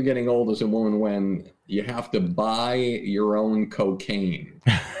 You're getting old as a woman when you have to buy your own cocaine.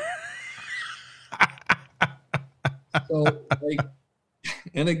 So,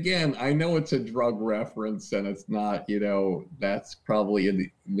 and again, I know it's a drug reference and it's not, that's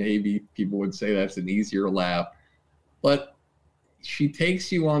probably, maybe people would say that's an easier laugh. But she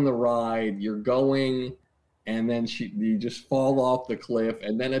takes you on the ride, you're going, and then you just fall off the cliff.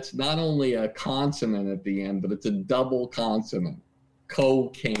 And then it's not only a consonant at the end, but it's a double consonant,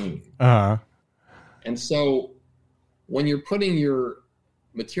 cocaine. Uh-huh. And so when you're putting your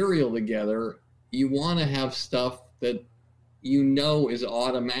material together, you want to have stuff that is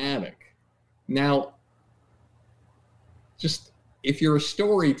automatic. Now, just if you're a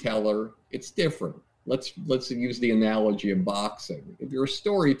storyteller, it's different. Let's use the analogy of boxing. If you're a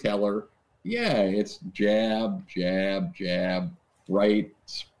storyteller, it's jab, jab, jab, right,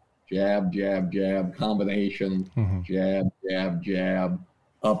 jab, jab, jab, combination, jab, jab, jab,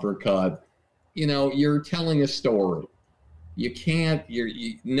 uppercut. you're telling a story. You can't,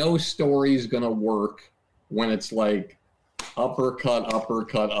 no story is going to work when it's like uppercut,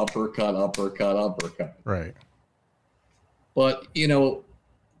 uppercut, uppercut, uppercut, uppercut. Right. But,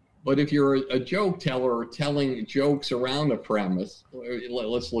 but if you're a joke teller or telling jokes around a premise,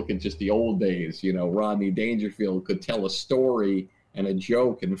 let's look at just the old days. Rodney Dangerfield could tell a story and a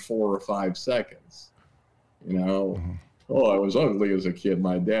joke in 4 or 5 seconds. Mm-hmm. Oh, I was ugly as a kid.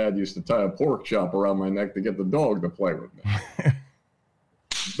 My dad used to tie a pork chop around my neck to get the dog to play with me.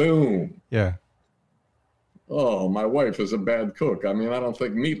 Boom. Yeah. Oh, my wife is a bad cook. I don't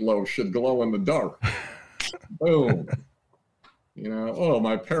think meatloaf should glow in the dark. Boom. Oh,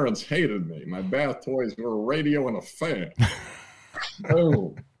 my parents hated me. My bath toys were a radio and a fan.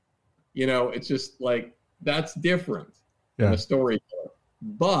 Boom. It's just like, that's different than a storyteller.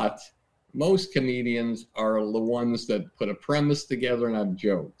 But most comedians are the ones that put a premise together and have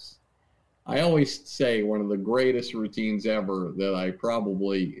jokes. I always say one of the greatest routines ever that I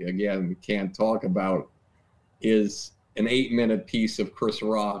probably, again, can't talk about is an 8-minute piece of Chris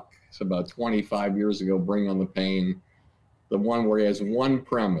Rock. It's about 25 years ago, Bring on the Pain. The one where he has one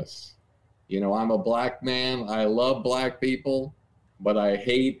premise. I'm a black man. I love black people, but I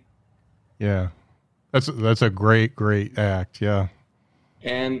hate. Yeah. That's a great act. Yeah.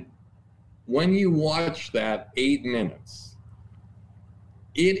 And when you watch that 8 minutes,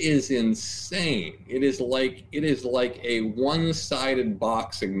 it is insane. It is like a one-sided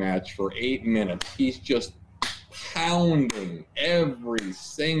boxing match for 8 minutes. He's just pounding every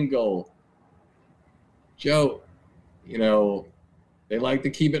single joke. They like to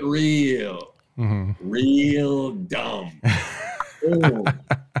keep it real, real dumb. Boom.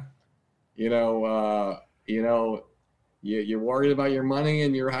 You're worried about your money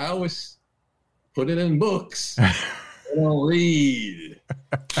in your house? Put it in books. They don't read.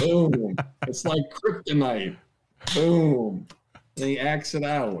 Boom. It's like kryptonite. Boom. And he acts it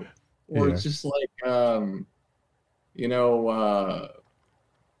out. Or it's just like,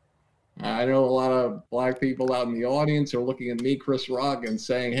 I know a lot of black people out in the audience are looking at me, Chris Rock, and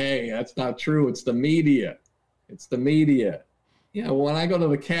saying, hey, that's not true. It's the media. It's the media. When I go to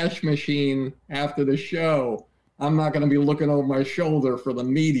the cash machine after the show, I'm not going to be looking over my shoulder for the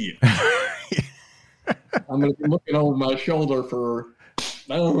media. I'm going to be looking over my shoulder for,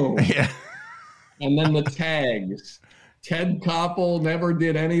 boom. Yeah. And then the tags. Ted Koppel never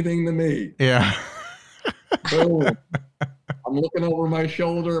did anything to me. Yeah. Boom. I'm looking over my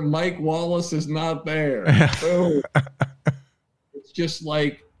shoulder. Mike Wallace is not there. Boom. It's just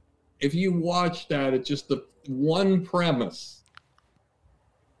like, if you watch that, it's just the one premise.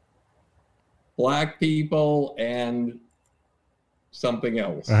 Black people and something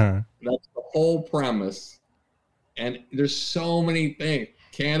else. That's the whole premise. And there's so many things.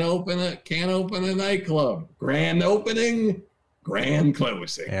 Can't open a nightclub. Grand opening, grand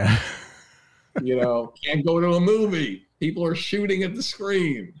closing. Yeah. Can't go to a movie. People are shooting at the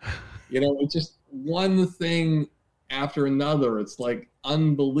screen. It's just one thing after another. It's like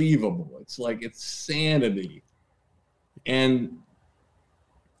unbelievable. It's like it's sanity. And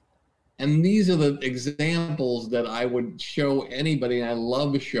these are the examples that I would show anybody. And I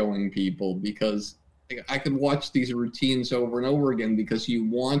love showing people because I could watch these routines over and over again because you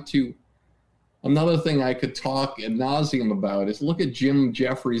want to. Another thing I could talk ad nauseum about is look at Jim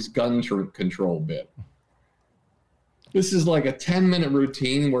Jeffries' gun control bit. This is like a 10-minute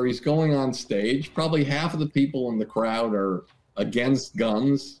routine where he's going on stage. Probably half of the people in the crowd are against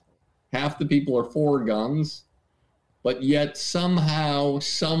guns. Half the people are for guns. But yet somehow,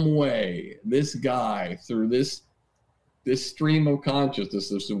 some way, this guy, through this stream of consciousness,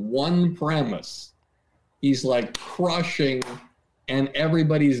 this one premise, he's like crushing, and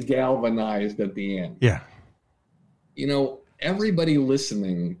everybody's galvanized at the end. Yeah. Everybody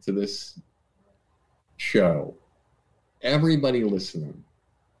listening to this show, everybody listening,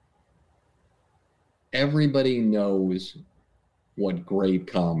 everybody knows what great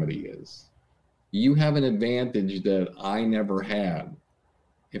comedy is. You have an advantage that I never had.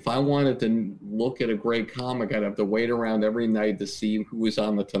 If I wanted to look at a great comic, I'd have to wait around every night to see who was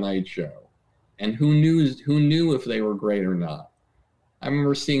on the Tonight Show and who knew if they were great or not. I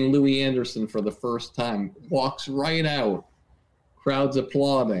remember seeing Louis Anderson for the first time, walks right out, crowds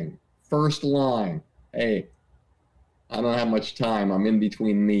applauding, first line, hey, I don't have much time, I'm in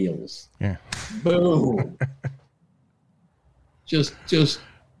between meals. Yeah. Boom. just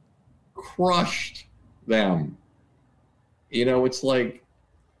crushed them. It's like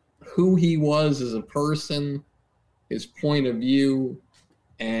who he was as a person, his point of view,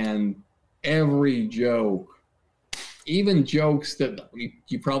 and every joke. even jokes that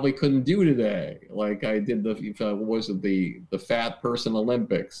you probably couldn't do today. Like I did the fat person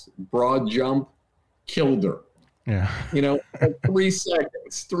Olympics, broad jump, killed her. Yeah. You know, like 3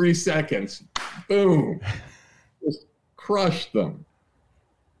 seconds, boom, just crushed them.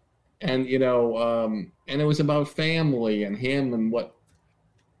 And, you know, and it was about family and him and what,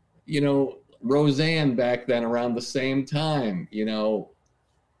 you know, Roseanne back then around the same time, you know,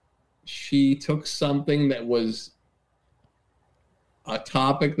 she took something that was a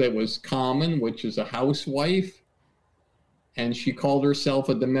topic that was common, which is a housewife, and she called herself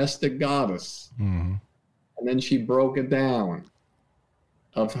a domestic goddess. Mm-hmm. And then she broke it down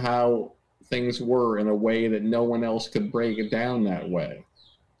of how things were in a way that no one else could break it down that way.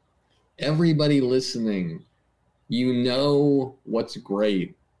 Everybody listening, you know what's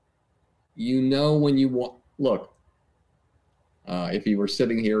great. You know when you want, look, if he were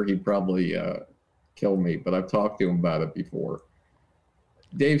sitting here, he'd probably kill me, but I've talked to him about it before.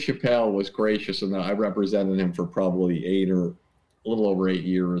 Dave Chappelle was gracious enough. I represented him for probably a little over 8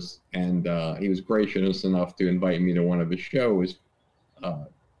 years, and he was gracious enough to invite me to one of his shows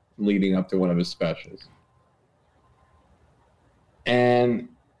leading up to one of his specials. And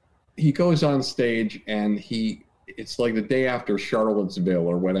he goes on stage, and it's like the day after Charlottesville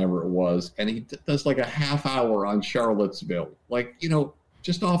or whatever it was, and he does like a half hour on Charlottesville, like, you know,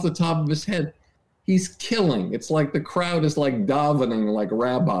 just off the top of his head. He's killing. It's like the crowd is like davening like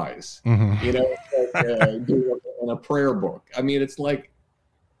rabbis, mm-hmm. You know, like, doing in a prayer book. I mean, it's like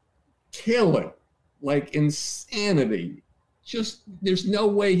killing, like insanity. Just there's no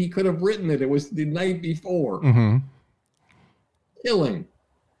way he could have written it. It was the night before. Mm-hmm. Killing.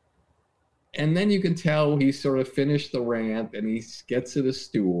 And then you can tell he sort of finished the rant and he gets to the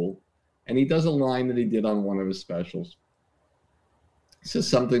stool and he does a line that he did on one of his specials. He says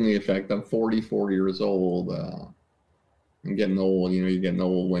something to the effect, I'm 44 years old. I'm getting old. You know, you're getting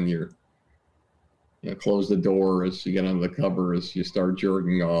old when you close the door as you get under the covers, you start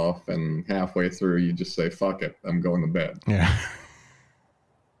jerking off, and halfway through you just say, fuck it, I'm going to bed. Yeah.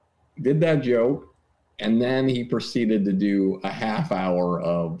 Did that joke, and then he proceeded to do a half hour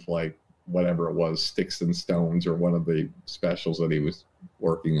of like whatever it was, Sticks and Stones, or one of the specials that he was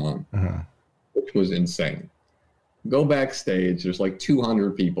working on, which was insane. Go backstage. There's like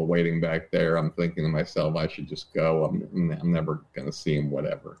 200 people waiting back there. I'm thinking to myself, I should just go. I'm never going to see him,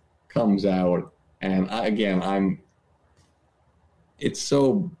 whatever. Comes out. And it's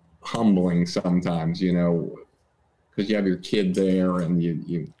so humbling sometimes, you know, because you have your kid there and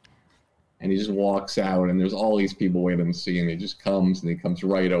and he just walks out and there's all these people waiting to see him. He just comes and he comes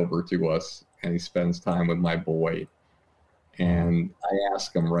right over to us and he spends time with my boy. And I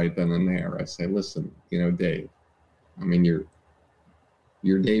ask him right then and there, I say, listen, you know, Dave, I mean,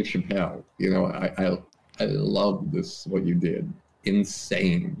 you're Dave Chappelle. You know, I love this, what you did.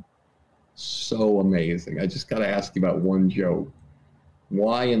 Insane. So amazing. I just got to ask you about one joke.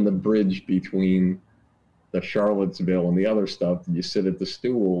 Why in the bridge between the Charlottesville and the other stuff did you sit at the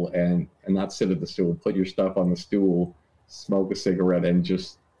stool and not sit at the stool, put your stuff on the stool, smoke a cigarette, and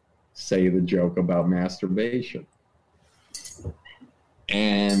just say the joke about masturbation?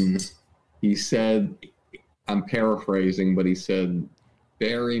 And he said, I'm paraphrasing, but he said,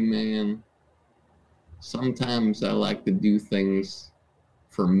 Barry, man, sometimes I like to do things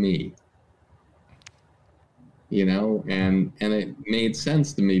for me. You know, and it made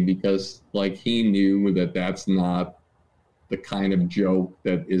sense to me because like he knew that that's not the kind of joke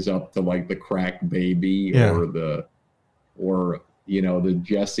that is up to like the Crack Baby or you know, the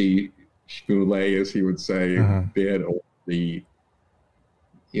Jesse Smollett, as he would say, bit, or the,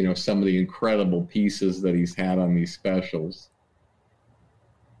 you know, some of the incredible pieces that he's had on these specials.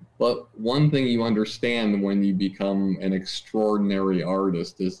 But one thing you understand when you become an extraordinary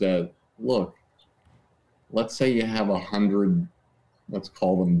artist is that, look, let's say you have 100, let's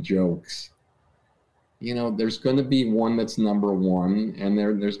call them jokes. You know, there's going to be one that's number one, and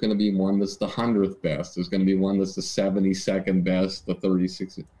there's going to be one that's the 100th best. There's going to be one that's the 72nd best, the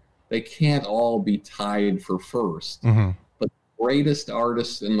 36th. They can't all be tied for first. Mm-hmm. But the greatest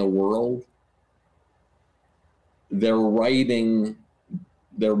artists in the world, they're writing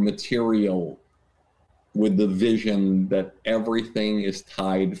their material with the vision that everything is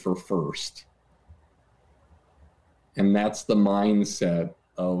tied for first. And that's the mindset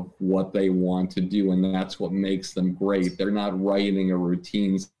of what they want to do, and that's what makes them great. They're not writing a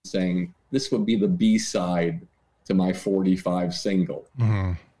routine saying, this would be the B-side to my 45 single.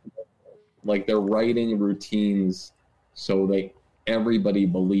 Mm-hmm. Like, they're writing routines so everybody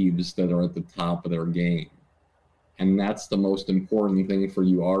believes that they're at the top of their game. And that's the most important thing for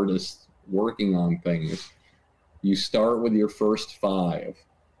you artists working on things. You start with your first 5.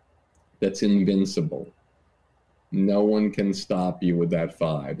 That's invincible. No one can stop you with that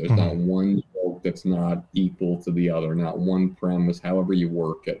 5. There's not one joke that's not equal to the other, not one premise, however you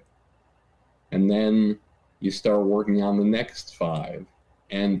work it. And then you start working on the next 5.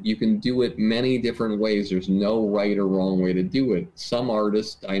 And you can do it many different ways. There's no right or wrong way to do it. Some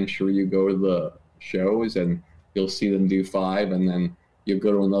artists, I'm sure you go to the shows and you'll see them do 5, and then you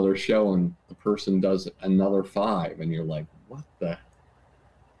go to another show and the person does another 5, and you're like, what the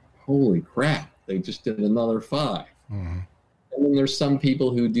holy crap, they just did another 5. And then there's some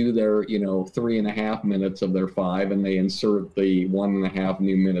people who do their 3.5 minutes of their 5, and they insert the 1.5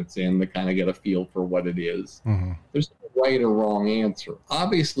 new minutes in to kind of get a feel for what it is. There's no right or wrong answer.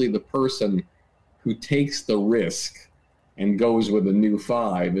 Obviously the person who takes the risk and goes with a new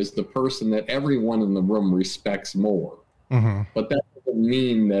 5 is the person that everyone in the room respects more. But that doesn't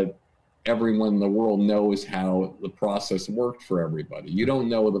mean that everyone in the world knows how the process worked for everybody. You don't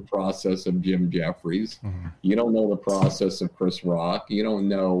know the process of Jim Jeffries. You don't know the process of Chris Rock. You don't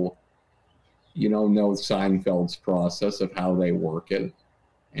know Seinfeld's process of how they work it.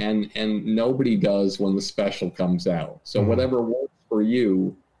 And nobody does when the special comes out. So whatever works for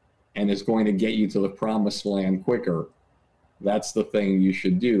you and is going to get you to the promised land quicker, that's the thing you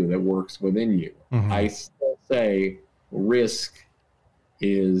should do that works within you. I still say risk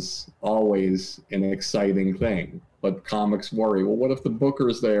is always an exciting thing, but comics worry, well, what if the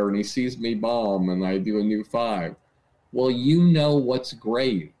booker's there and he sees me bomb and I do a new 5? Well, you know what's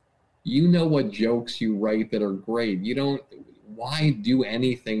great. You know what jokes you write that are great. Why do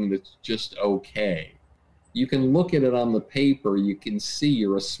anything that's just okay? You can look at it on the paper. You can see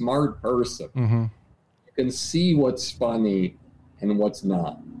you're a smart person. You can see what's funny and what's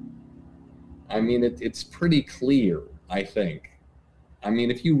not. I mean, it's pretty clear, I think. I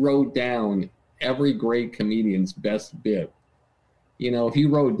mean, if you wrote down every great comedian's best bit, if you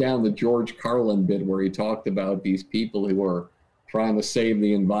wrote down the George Carlin bit where he talked about these people who are trying to save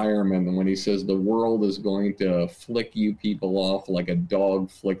the environment, and when he says the world is going to flick you people off like a dog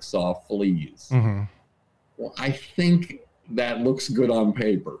flicks off fleas. Well, I think that looks good on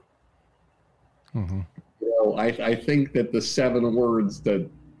paper. I think that the 7 words that,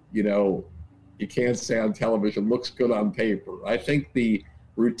 you can't say on television looks good on paper. I think the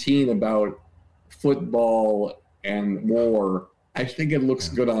routine about football and war, I think it looks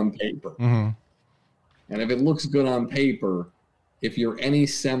good on paper. And if it looks good on paper, if you're any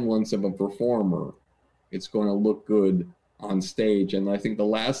semblance of a performer, it's going to look good on stage. And I think the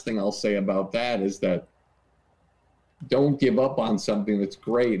last thing I'll say about that is that don't give up on something that's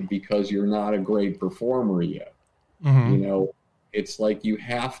great because you're not a great performer yet. It's like you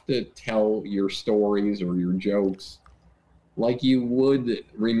have to tell your stories or your jokes like you would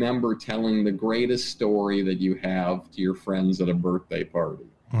remember telling the greatest story that you have to your friends at a birthday party.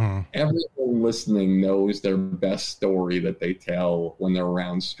 Everyone listening knows their best story that they tell when they're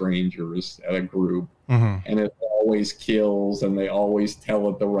around strangers at a group. And it always kills, and they always tell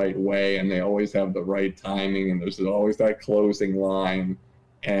it the right way, and they always have the right timing, and there's always that closing line,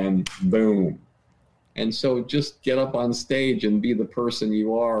 and boom. And so just get up on stage and be the person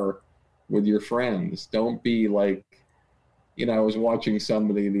you are with your friends. Don't be like, I was watching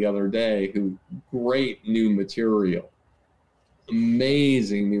somebody the other day who great new material,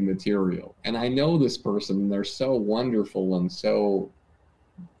 amazing new material. And I know this person, and they're so wonderful and so,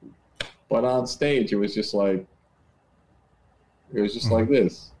 but on stage, it was just like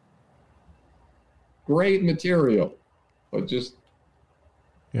this. Great material, but just,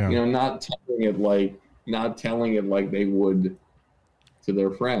 not telling it like they would to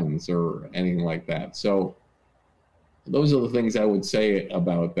their friends or anything like that. So those are the things I would say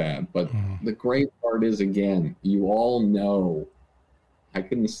about that. But the great part is, again, you all know, I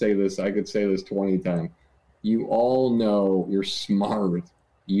couldn't say this, I could say this 20 times. You all know, you're smart.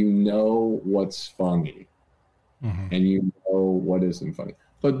 You know what's funny. And you know what isn't funny.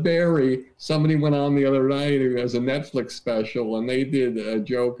 But Barry, somebody went on the other night who has a Netflix special, and they did a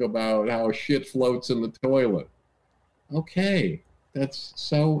joke about how shit floats in the toilet. Okay, that's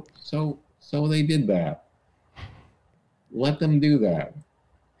so they did that. Let them do that.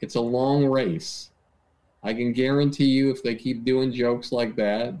 It's a long race. I can guarantee you if they keep doing jokes like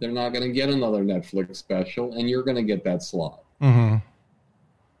that, they're not going to get another Netflix special, and you're going to get that slot.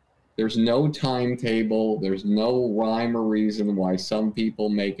 There's no timetable. There's no rhyme or reason why some people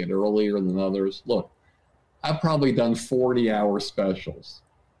make it earlier than others. Look, I've probably done 40-hour specials.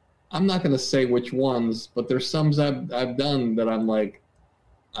 I'm not going to say which ones, but there's some I've done that I'm like,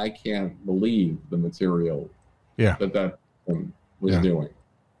 I can't believe the material that was doing.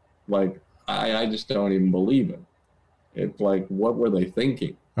 Like, I just don't even believe it. It's like, what were they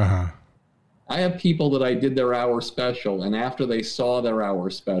thinking? Uh-huh. I have people that I did their hour special, and after they saw their hour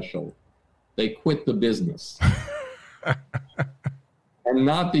special, they quit the business. And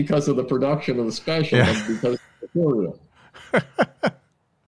not because of the production of the special, but because of the material.